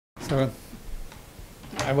So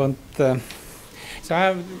I want. So I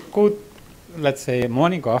have good, let's say,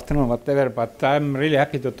 morning or afternoon, whatever. But I'm really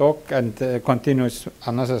happy to talk and continue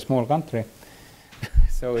another small country.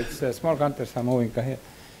 So it's small countries are moving here.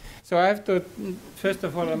 So I have to, first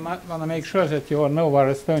of all, I want to make sure that you all know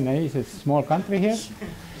where Estonia is. It's a small country here.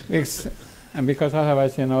 Because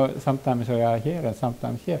otherwise, you know, sometimes we are here and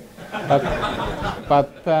sometimes here.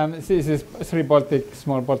 But this is three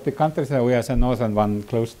small Baltic countries, and we are the northern one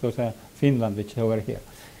close to Finland, which is over here.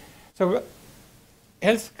 So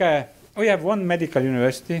healthcare, we have one medical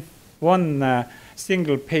university, one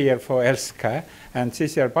single payer for healthcare, and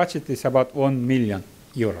this year budget is about 1 million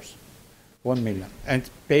euros. 1 million. And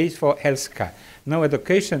pays for healthcare. No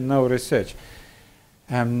education, no research.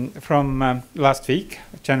 From last week,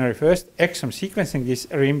 January 1st, exome sequencing is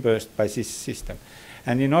reimbursed by this system.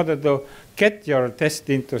 And in order to get your test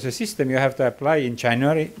into the system, you have to apply in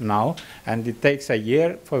January now, and it takes a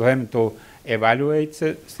year for them to evaluate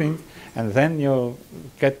the thing, and then you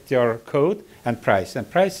get your code and price. And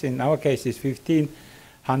price in our case is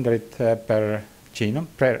 1,500 per genome,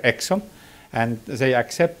 per exome, and they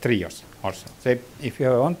accept 3 years also. If you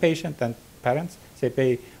have one patient and parents, they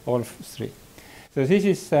pay all 3. So this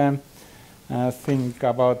is thing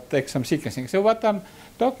about exome sequencing. So what I'm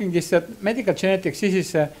talking is that medical genetics, this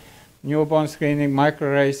is newborn screening,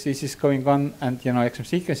 microarrays, this is going on, and you know, exome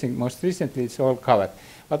sequencing most recently it's all covered.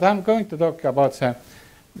 But I'm going to talk about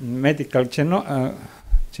medical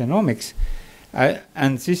genomics,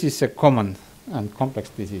 and this is a common and complex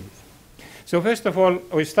disease. So first of all,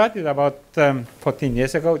 we started about 14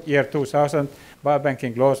 years ago, year 2000,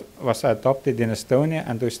 biobanking law was adopted in Estonia,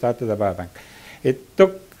 and we started a biobank. It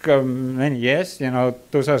took many years, you know,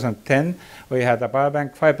 2010, we had a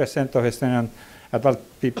biobank, 5% of Estonian adult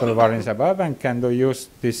people were in the biobank, and we used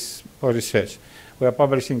this for research. We are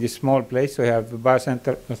publishing this small place, we have a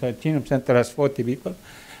biocenter, the genome center has 40 people,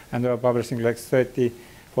 and we are publishing like 30,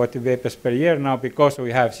 40 papers per year now because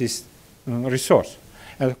we have this resource.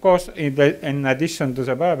 And of course, in addition to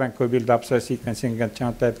the biobank, we build up the sequencing and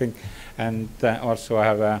genotyping, and also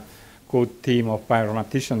have a good team of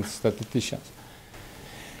bioinformaticians, statisticians.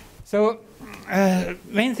 So,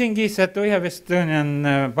 main thing is that we have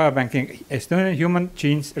Estonian biobanking, Estonian Human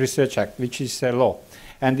Genes Research Act, which is a law.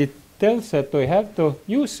 And it tells that we have to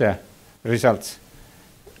use results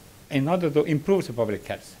in order to improve the public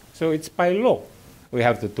health. So it's by law we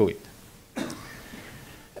have to do it.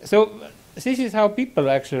 So this is how people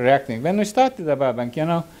are actually reacting. When we started the biobank, you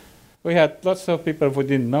know, we had lots of people who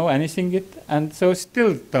didn't know anything yet, and so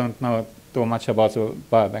still don't know too much about the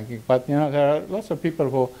biobanking. But you know, there are lots of people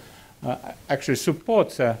who actually support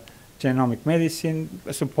genomic medicine,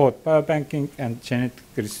 support biobanking and genetic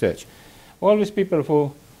research. Always people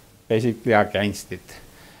who basically are against it.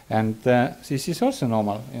 And this is also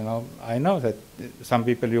normal. You know, I know that some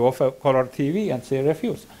people you offer color TV and they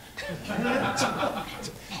refuse.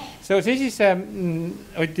 So this is,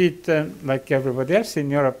 we did, like everybody else in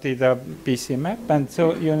Europe, did a PC map, and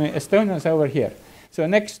so you know, Estonians over here. So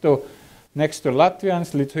next to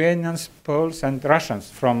Latvians, Lithuanians, Poles, and Russians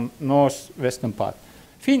from northwestern part.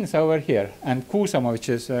 Finns over here, and Kuusamo, which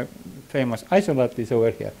is a famous isolate, is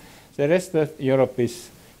over here. The rest of Europe is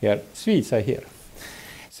here. Swedes are here.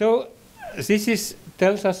 So this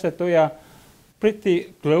tells us that we are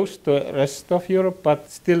pretty close to the rest of Europe, but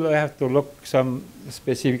still we have to look some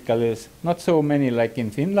specifically. Not so many like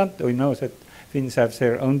in Finland. We know that Finns have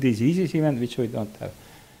their own diseases even, which we don't have.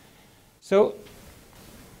 So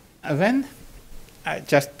then,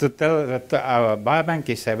 just to tell that our biobank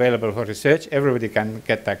is available for research, everybody can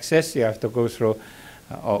get access. You have to go through,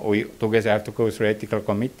 or we together have to go through ethical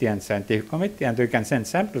committee and scientific committee, and we can send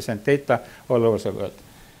samples and data all over the world,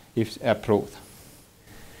 if approved.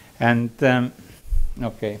 And,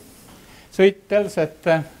 okay. So it tells that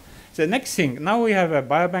the next thing, now we have a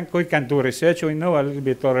biobank, we can do research, we know a little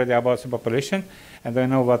bit already about the population, and we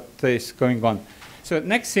know what is going on. So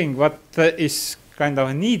next thing, what is kind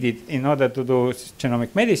of needed in order to do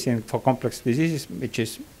genomic medicine for complex diseases, which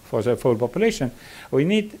is for the full population, we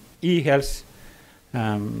need e-health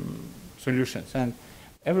solutions. And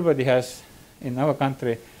everybody has, in our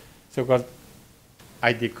country, so-called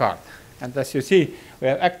ID card. And as you see, we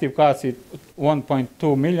have active cards with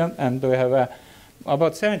 1.2 million, and we have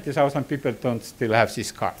about 70,000 people don't still have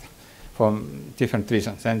this card for different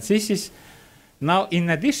reasons. And this is, now in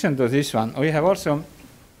addition to this one, we have also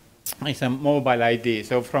it's a mobile ID.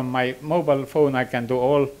 So from my mobile phone, I can do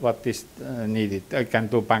all what is needed. I can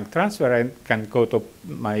do bank transfer, I can go to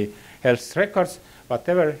my health records,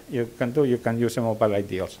 whatever you can do, you can use a mobile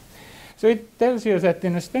ID also. So it tells you that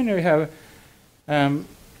in Estonia we have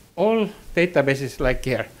all databases like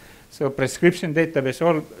here. So prescription database,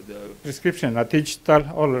 all prescription are digital,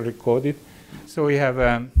 all recorded. So we have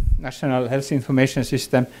a national health information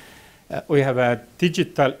system. We have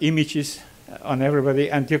digital images on everybody,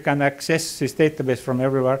 and you can access this database from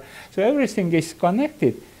everywhere. So everything is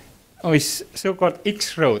connected with so-called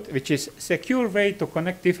X-Road, which is secure way to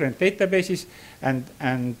connect different databases, and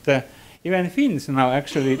even Finns now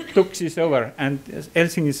actually took this over, and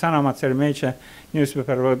Helsingin Sanomat, major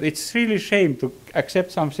newspaper, wrote, it's really shame to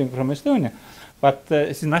accept something from Estonia, but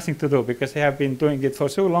it's nothing to do, because they have been doing it for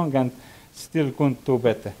so long and still couldn't do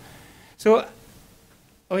better. So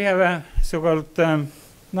we have a so-called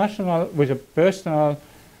national with a personal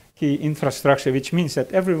key infrastructure, which means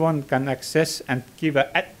that everyone can access and give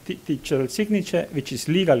a digital signature, which is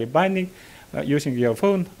legally binding, using your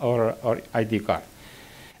phone or ID card.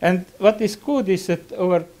 And what is good is that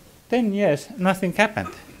over 10 years, nothing happened,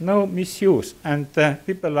 no misuse, and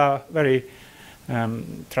people are very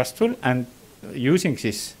trustful and using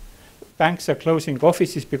this. Banks are closing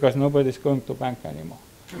offices because nobody's going to bank anymore.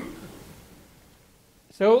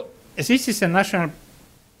 So this is a national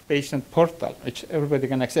patient portal, which everybody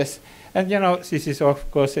can access. And you know, this is of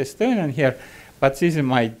course Estonian here, but this is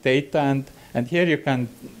my data, and here you can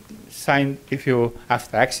sign if you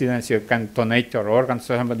have accidents, you can donate your organs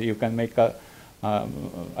to somebody, you can make a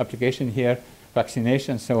application here,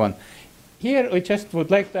 vaccination, so on. Here we just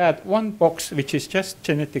would like to add one box, which is just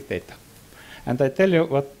genetic data. And I tell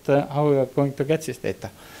you how we are going to get this data.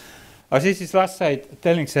 This is last slide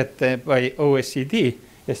telling that by OECD,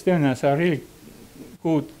 Estonians are really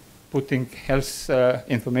good putting health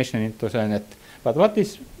information into the net. But what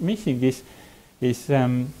is missing is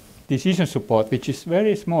decision support, which is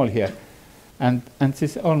very small here. And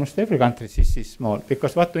this almost every country is small,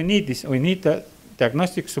 because what we need is a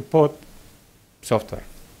diagnostic support software,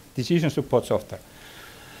 decision support software.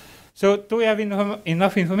 So do we have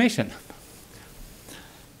enough information?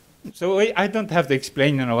 So I don't have to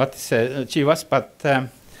explain, you know, what is GWAS,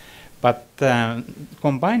 but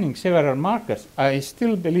combining several markers, I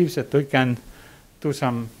still believe that we can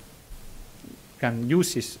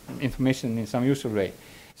use this information in some useful way.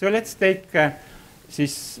 So let's take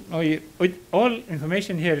this. All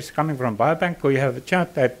information here is coming from biobank. We have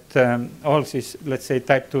genotyped all these, let's say,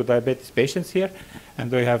 type 2 diabetes patients here,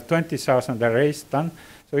 and we have 20,000 arrays done.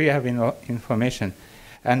 So we have information,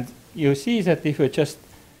 and you see that if you just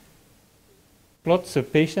plot the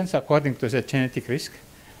patients according to the genetic risk,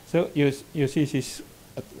 so you see this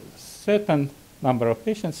certain number of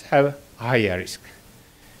patients have higher risk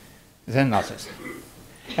than others.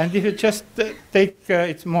 And if you just take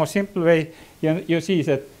its more simple way, you see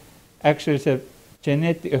that actually the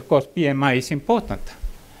genetic, of course, BMI is important,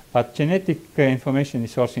 but genetic information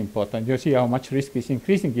is also important. You see how much risk is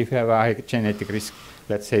increasing if you have a high genetic risk,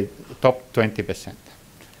 let's say top 20%.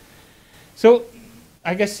 So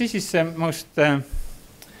I guess this is the most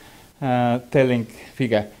telling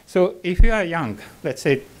figure. So if you are young, let's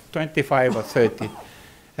say 25 or 30,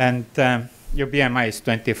 and your BMI is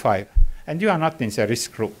 25, and you are not in the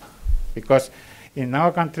risk group, because in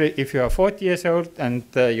our country, if you are 40 years old and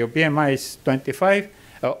your BMI is 25,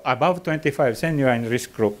 or above 25, then you are in the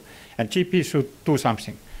risk group, and GP should do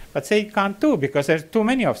something. But they can't do, because there's too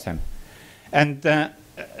many of them. And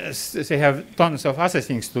they have tons of other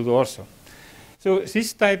things to do also. So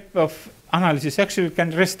this type of analysis actually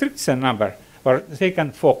can restrict the number, or they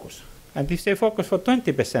can focus. And if they focus for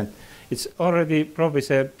 20%, it's already probably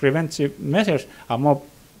the preventive measures are more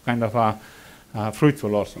kind of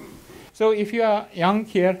fruitful also. So if you are young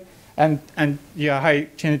here and you are high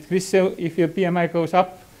genetic risk, so if your BMI goes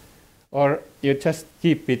up or you just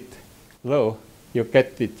keep it low, you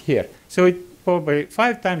get it here. So it probably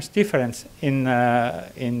 5 times difference in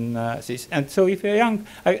this. And so if you're young,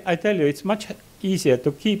 I tell you, it's much easier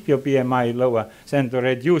to keep your BMI lower than to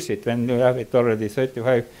reduce it when you have it already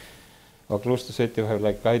 35 or close to 35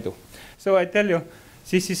 like I do. So I tell you,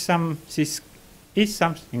 this is something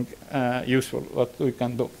useful what we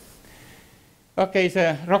can do. Okay,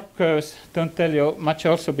 the rock curves don't tell you much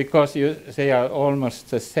also, because they are almost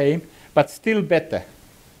the same, but still better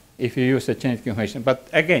if you use the genetic information. But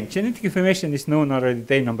again, genetic information is known already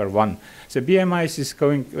day number 1. So BMI is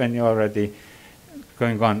going when you're already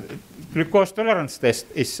going on. Glucose tolerance test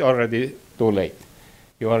is already too late.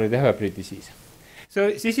 You already have a pre-disease. So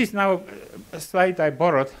this is now a slide I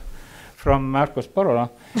borrowed from Markus Porola.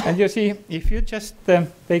 And you see, if you just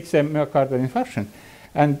take the myocardial infarction,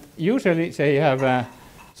 and usually they have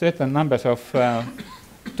certain numbers of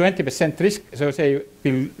 20% risk, so they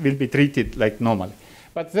will be treated like normally.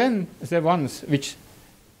 But then the ones which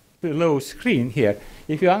below screen here,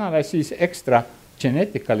 if you analyze these extra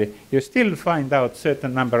genetically, you still find out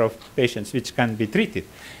certain number of patients which can be treated.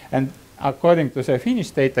 And according to the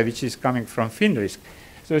Finnish data, which is coming from FinRisk,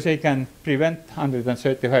 so they can prevent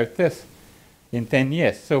 135 deaths in 10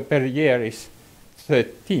 years. So per year is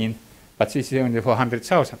 13, but this is only for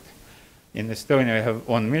 100,000. In Estonia, we have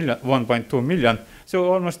 1.2 million.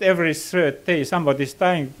 So almost every third day, somebody is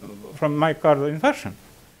dying from myocardial infarction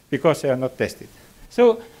because they are not tested.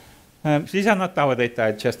 So these are not our data.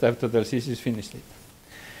 I just have to tell this is Finnish data.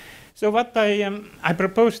 So what I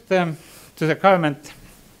proposed to the government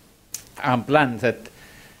plan that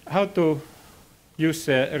how to use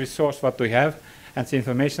the resource what we have and the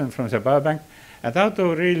information from the biobank, and how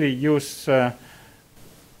to really use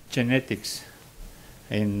genetics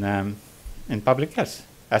in public health.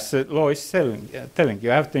 As the law is telling, you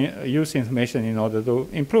have to use information in order to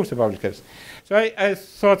improve the public health. So I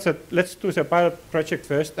thought that let's do the pilot project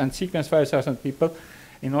first and sequence 5,000 people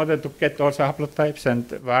in order to get also haplotypes and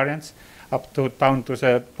variants up to down to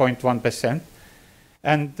the 0.1%.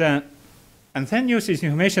 And then use this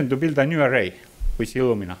information to build a new array with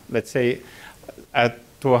Illumina. Let's say add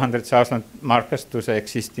 200,000 markers to the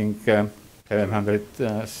existing 700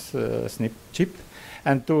 SNP chip,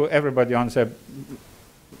 and to everybody on the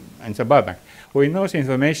biobank. We know the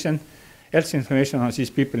information, health information on these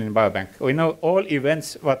people in biobank. We know all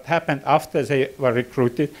events, what happened after they were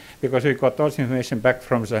recruited, because we got all the information back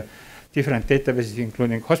from the different databases,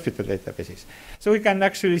 including hospital databases. So we can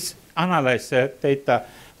actually analyze the data,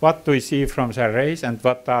 what do we see from the arrays, and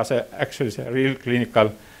what are actually the real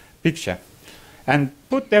clinical picture. And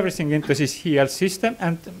put everything into this health system,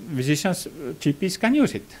 and physicians, GPs can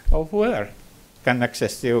use it, or whoever can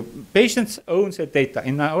access the patients own the data.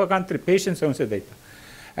 In our country, patients own the data.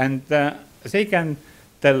 And they can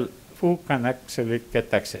tell who can actually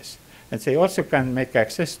get access. And they also can make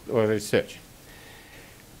access or research.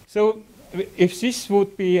 So if this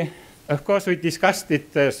would be, of course, we discussed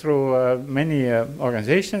it through many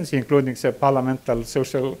organizations, including the Parliamentary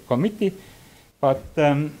Social Committee. But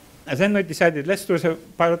then we decided, let's do the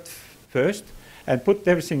pilot first and put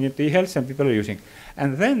everything into e-health and people are using.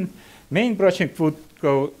 And then main project would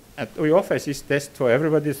go, we offer this test for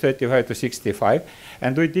everybody 35 to 65,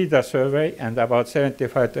 and we did a survey, and about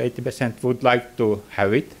 75 to 80% would like to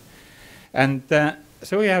have it. And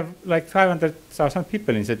so we have like 500,000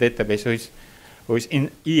 people in the database who is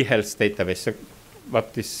in e-health database, so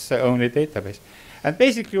what is the only database. And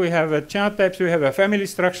basically we have genotypes, we have a family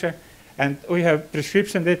structure, and we have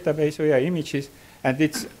prescription database, we have images, and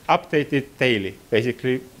it's updated daily,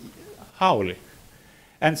 basically hourly.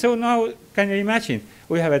 And so now, can you imagine,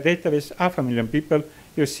 we have a database, 500,000 people,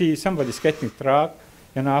 you see somebody's getting drug,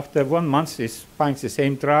 and after 1 month is buying the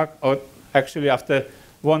same drug, or actually after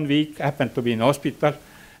 1 week happened to be in hospital,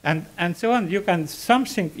 and so on. You can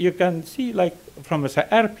see like from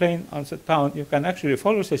the airplane on the town, you can actually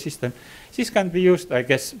follow the system. This can be used, I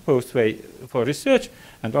guess, both way for research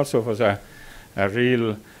and also for the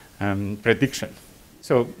real prediction.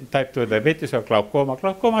 So type 2 diabetes or glaucoma.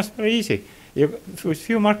 Glaucoma is very easy. With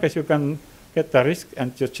few markers, you can get the risk,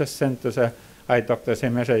 and you just send to the eye doctor, they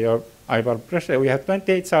measure your eye blood pressure. We have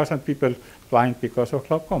 28,000 people blind because of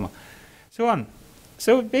glaucoma. So on.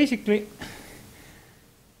 So basically,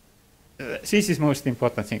 this is most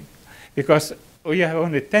important thing, because we have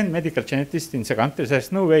only 10 medical geneticists in the country.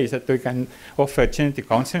 There's no way that we can offer genetic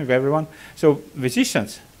counseling to everyone. So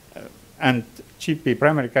physicians and GP,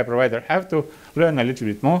 primary care provider, have to learn a little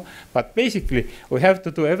bit more. But basically, we have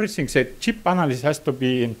to do everything. The chip analysis has to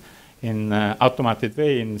be in automated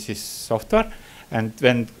way in this software. And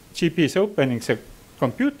when GP is opening the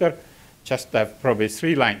computer, just have probably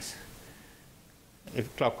 3 lines.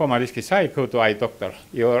 If glaucoma risk is high, go to eye doctor.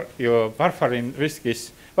 Your warfarin risk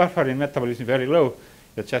is, warfarin metabolism is very low.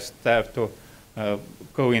 You just have to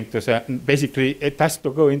go into the, basically it has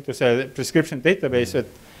to go into the prescription database that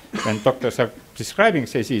when doctors are prescribing,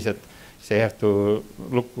 they see that they have to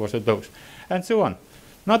look for the dose, and so on.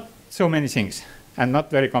 Not so many things, and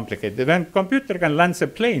not very complicated. When computer can land the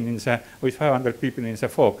plane in the, with 500 people in the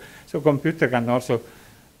fog, so computer can also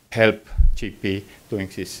help GP doing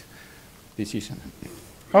this decision.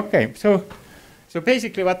 Okay, so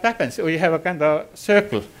basically what happens, we have a kind of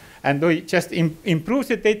circle, and we just improve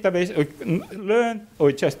the database, we learn,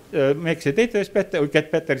 we just make the database better, we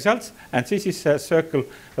get better results, and this is a circle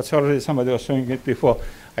that's already somebody was showing it before,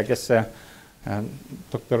 I guess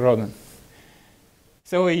Dr. Roden.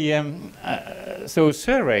 So so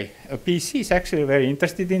survey, PC is actually very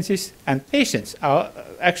interested in this, and patients are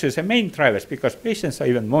actually the main drivers, because patients are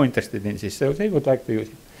even more interested in this, so they would like to use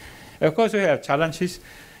it. Of course, we have challenges.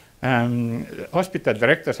 Hospital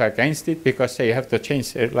directors are against it because they have to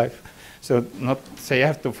change their life So they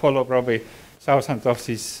have to follow probably thousands of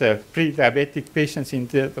these pre-diabetic patients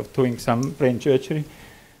instead of doing some brain surgery.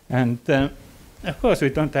 And of course, we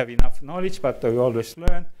don't have enough knowledge, but we always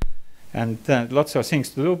learn. And lots of things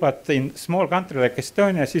to do. But in small country like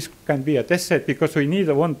Estonia, this can be a test set because we need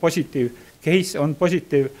one positive case, one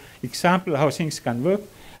positive example how things can work.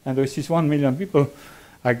 And with these 1 million people,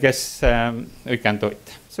 I guess we can do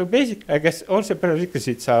it. So basically, I guess all the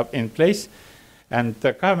prerequisites are in place. And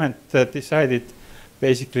the government decided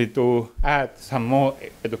basically to add some more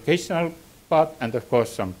educational part and, of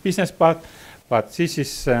course, some business part. But this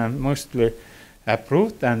is mostly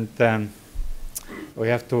approved, and we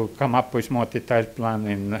have to come up with more detailed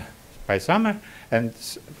plan by summer. And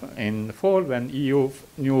in fall, when EU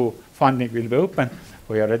new funding will be open,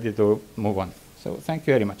 we are ready to move on. So thank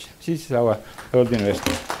you very much. This is our old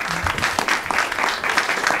university.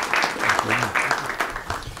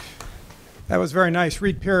 That was very nice.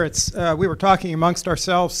 Reed Peretz, we were talking amongst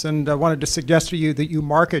ourselves and wanted to suggest to you that you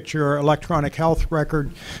market your electronic health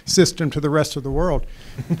record system to the rest of the world.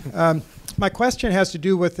 My question has to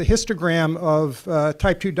do with the histogram of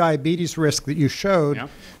type 2 diabetes risk that you showed.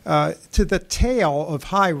 Yeah. To the tail of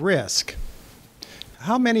high risk,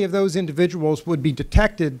 how many of those individuals would be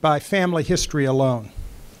detected by family history alone?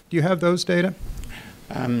 Do you have those data?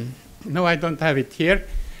 No, I don't have it here.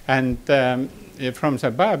 And from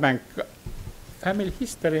the biobank family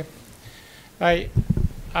history, I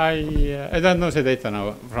don't know the data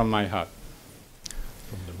now from my heart.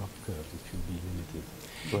 From the log curve, it should be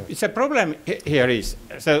limited. It's a problem here is,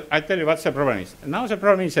 so I tell you what the problem is. Now the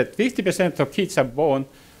problem is that 50% of kids are born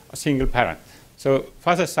a single parent. So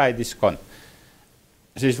father side is gone.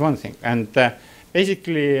 This is one thing. And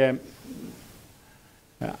basically,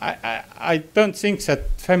 I don't think that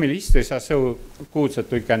family histories are so good that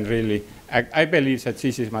we can really, I believe that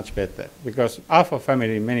this is much better because half of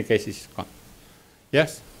family in many cases is gone.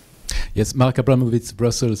 Yes? Yes, Mark Abramovitz,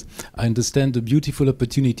 Brussels. I understand the beautiful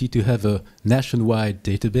opportunity to have a nationwide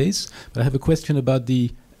database, but I have a question about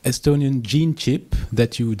the Estonian gene chip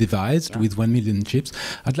that you devised with 1 million chips.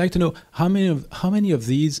 I'd like to know how many of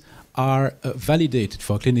these are validated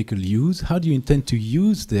for clinical use. How do you intend to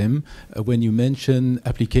use them when you mention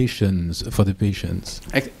applications for the patients?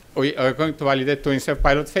 We are going to validate in the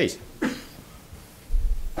pilot phase.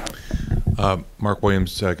 Mark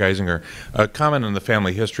Williams, Geisinger. A comment on the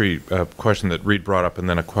family history question that Reed brought up, and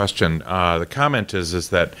then a question. The comment is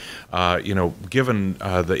that given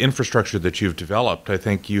the infrastructure that you've developed, I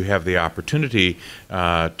think you have the opportunity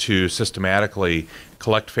to systematically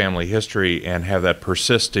collect family history and have that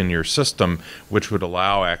persist in your system, which would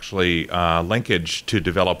allow actually linkage to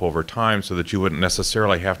develop over time so that you wouldn't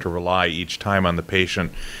necessarily have to rely each time on the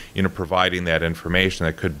patient providing that information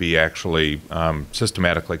that could be actually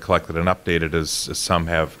systematically collected and updated as some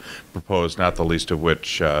have proposed, not the least of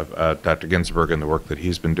which Dr. Ginsberg and the work that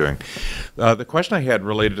he's been doing. The question I had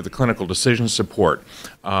related to the clinical decision support,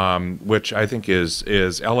 which I think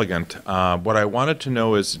is elegant. What I wanted to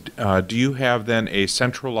know is, do you have then a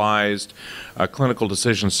centralized clinical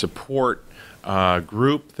decision support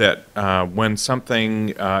group that when something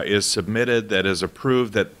is submitted that is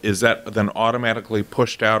approved, is that then automatically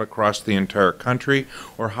pushed out across the entire country,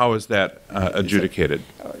 or how is that adjudicated?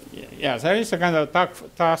 Yeah, there is a kind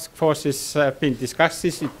of task forces being discussed.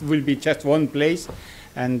 It will be just one place,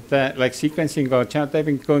 and like sequencing or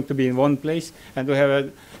genotyping going to be in one place, and we have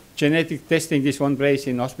a genetic testing is one place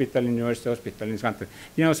in hospital, university hospital in this country.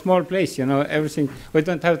 Small place, everything. We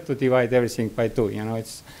don't have to divide everything by two,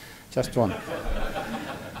 it's just one.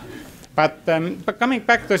 But coming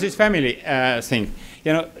back to this family thing,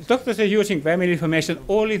 doctors are using family information,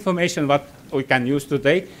 all information what we can use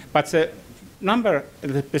today, but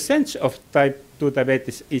the percentage of type 2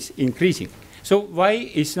 diabetes is increasing. So why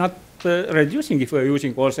is not reducing if we're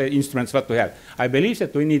using all the instruments what we have? I believe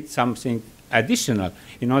that we need something additional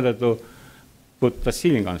in order to put the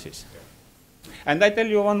ceiling on this. And I tell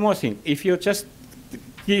you one more thing. If you just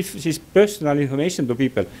give this personal information to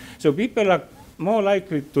people, so people are more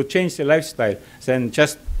likely to change their lifestyle than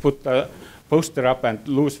just put a poster up and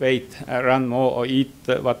lose weight, run more or eat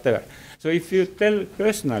whatever. So if you tell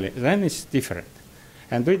personally, then it's different.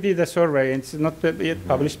 And we did a survey, and it's not yet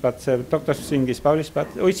published, but the doctor's thing is published,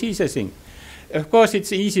 but we see the thing. Of course,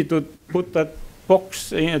 it's easy to put that box,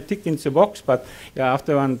 tick in the box, but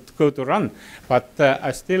after one go to run. But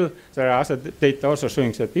still, there are other data also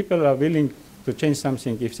showing that people are willing to change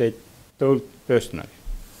something if they told personally.